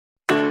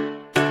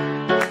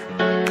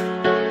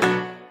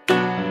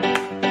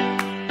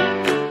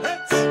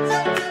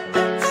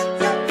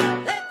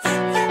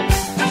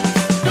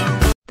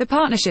The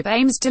partnership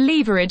aims to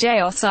leverage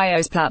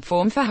EOS.io's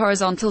platform for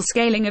horizontal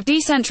scaling of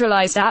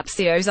decentralized apps.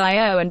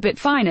 EOS.io and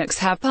Bitfinex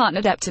have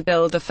partnered up to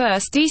build the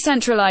first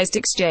decentralized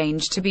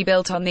exchange to be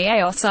built on the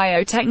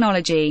EOS.io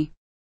technology.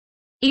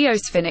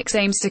 EOSfinex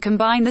aims to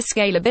combine the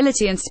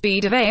scalability and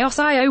speed of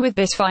EOS.io with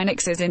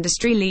Bitfinex's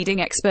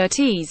industry-leading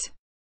expertise.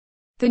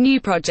 The new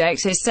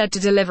project is said to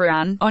deliver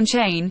an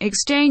on-chain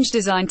exchange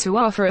designed to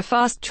offer a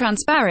fast,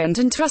 transparent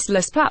and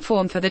trustless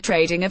platform for the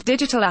trading of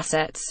digital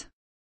assets.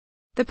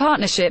 The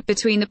partnership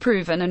between the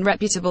proven and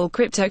reputable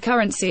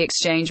cryptocurrency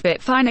exchange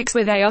Bitfinex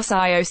with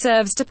EOS.io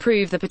serves to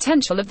prove the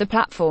potential of the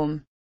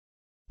platform.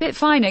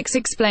 Bitfinex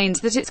explains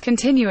that its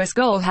continuous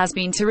goal has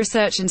been to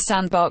research and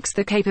sandbox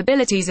the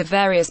capabilities of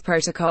various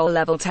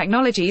protocol-level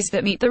technologies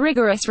that meet the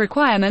rigorous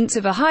requirements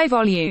of a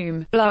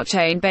high-volume,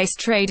 blockchain-based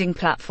trading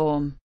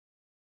platform.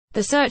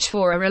 The search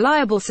for a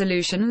reliable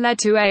solution led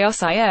to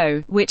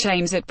EOS.io, which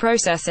aims at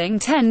processing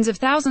tens of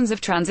thousands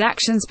of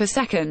transactions per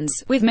second,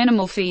 with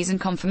minimal fees and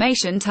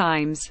confirmation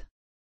times.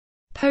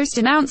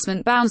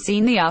 Post-announcement bounce.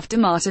 In the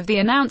aftermath of the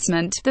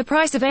announcement, the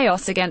price of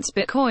EOS against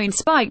Bitcoin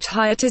spiked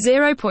higher to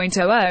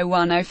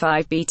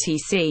 0.00105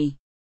 BTC.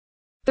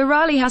 The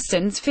rally has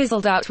since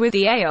fizzled out, with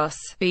the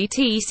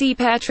EOS-BTC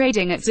pair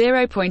trading at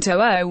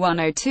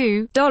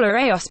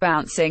 $0.00102, EOS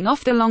bouncing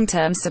off the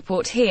long-term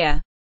support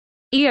here.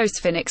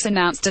 EOSfinex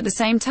announced at the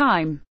same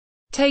time.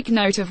 Take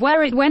note of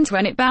where it went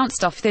when it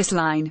bounced off this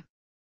line.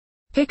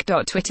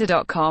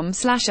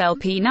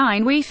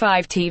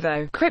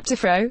 pic.twitter.com/LP9we5TiVo.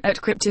 CryptoFro, at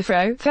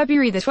CryptoFro,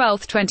 February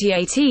 12,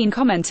 2018.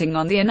 Commenting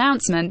on the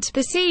announcement,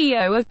 the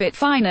CEO of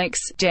Bitfinex,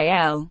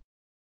 J.L.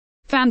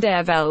 van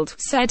der Velde,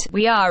 said,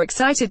 "We are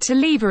excited to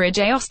leverage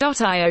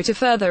EOS.io to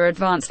further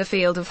advance the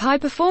field of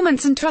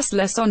high-performance and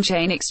trustless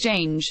on-chain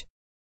exchange."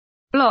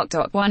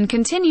 Block.one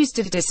continues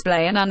to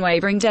display an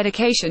unwavering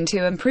dedication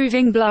to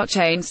improving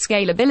blockchain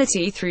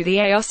scalability through the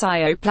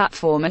EOS.io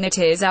platform, and it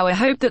is our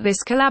hope that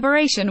this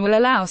collaboration will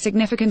allow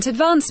significant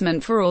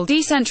advancement for all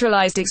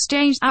decentralized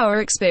exchange. Our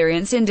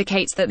experience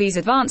indicates that these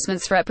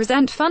advancements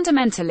represent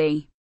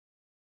fundamentally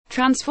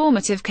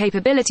transformative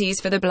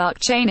capabilities for the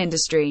blockchain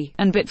industry,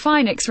 and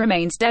Bitfinex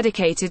remains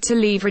dedicated to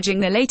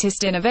leveraging the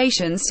latest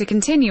innovations to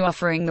continue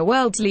offering the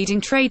world's leading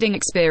trading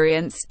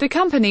experience. The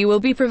company will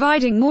be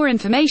providing more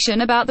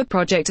information about the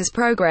project as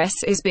progress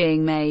is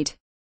being made.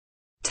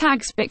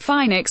 Tags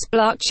Bitfinex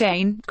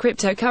blockchain,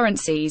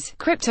 cryptocurrencies,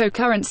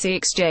 cryptocurrency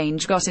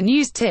exchange got a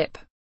news tip.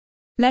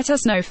 Let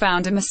us know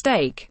found a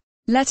mistake.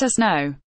 Let us know.